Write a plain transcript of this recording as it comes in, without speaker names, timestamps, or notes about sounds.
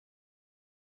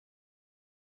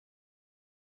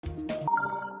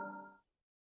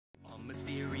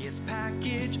Mysterious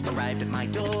package arrived at my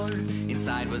door.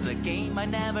 Inside was a game I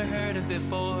never heard of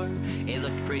before. It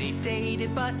looked pretty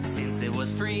dated, but since it was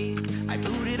free, I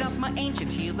booted up my ancient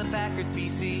Hewlett-Packard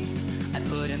PC. I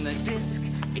put in the disk,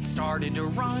 it started to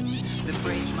run, then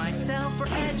braced myself for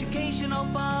educational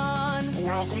fun.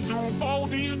 Welcome to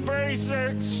Baldi's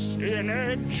Basics in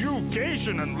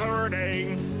Education and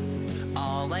Learning.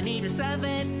 All I need is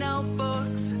 7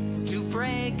 notebooks to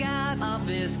break out of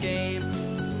this game.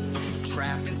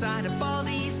 Trapped inside of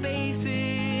Baldi's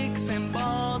Basics, and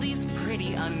Baldi's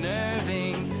pretty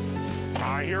unnerving.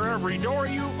 I hear every door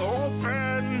you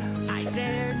open. I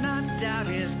dare not doubt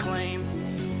his claim.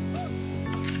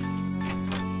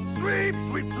 Sleep,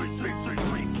 sleep, sleep, sleep, sleep,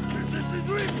 sleep, sleep, sleep, sleep,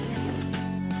 sleep.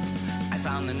 I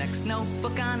found the next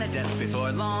notebook on a desk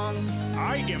before long.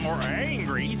 I get more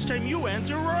angry each time you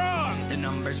answer wrong. The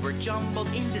numbers were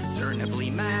jumbled,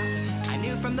 indiscernibly math. I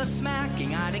knew from the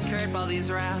smacking I'd incurred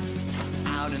Baldi's wrath.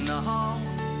 Out in the hall,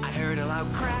 I heard a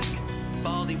loud crack.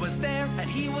 Baldi was there and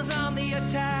he was on the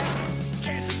attack.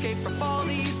 Can't escape from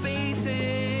Baldi's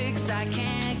Basics. I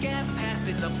can't get past,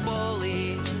 it's a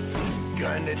bully.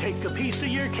 Gonna take a piece of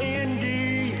your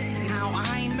candy. Now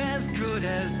I'm as good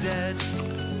as dead.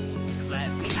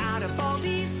 Let me out of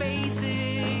Baldi's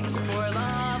Basics, for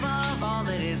love of all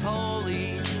that is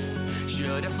holy.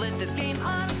 Should have lit this game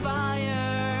on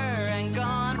fire and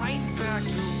gone right back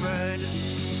to bed.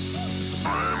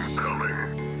 I'm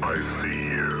coming. I see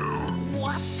you.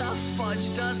 What the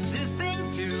fudge does this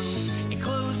thing do? It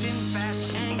closed in fast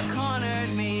and cornered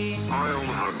me. I'll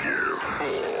hug you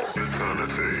for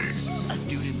eternity. A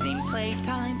student named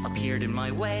Playtime appeared in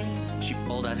my way. She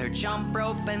pulled out her jump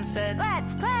rope and said,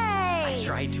 "Let's play!" I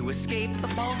tried to escape,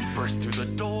 but Baldi burst through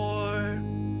the door.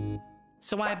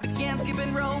 So I began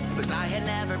skipping rope as I had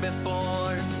never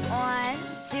before. 1,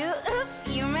 2,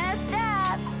 oops, you messed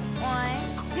up. 1,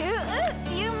 2,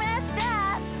 oops, you messed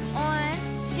up. 1,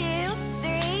 2,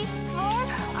 3, 4.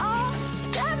 Oh,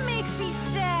 that makes me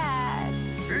sad.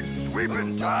 It's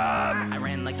sweeping time. I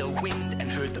ran like the wind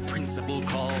and heard the principal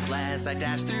call as I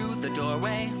dashed through the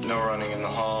doorway. No running in the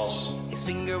halls. His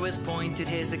finger was pointed,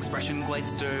 his expression quite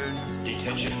stern.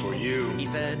 Detention for you. He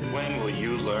said, When will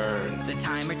you learn? the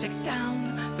timer ticked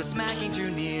down, the smacking drew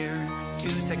near. 2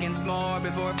 seconds more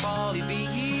before Baldi'd be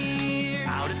here.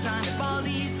 Out of time at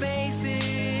Baldi's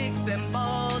Basics, and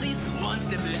Baldi's one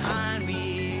step behind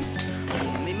me.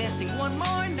 Only missing one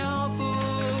more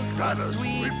notebook, but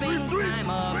sweeping time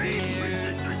up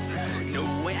here. No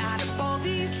way out of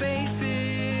Baldi's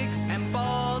Basics, and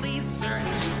Baldi's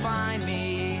certain to find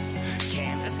me.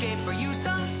 Can't escape or use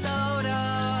the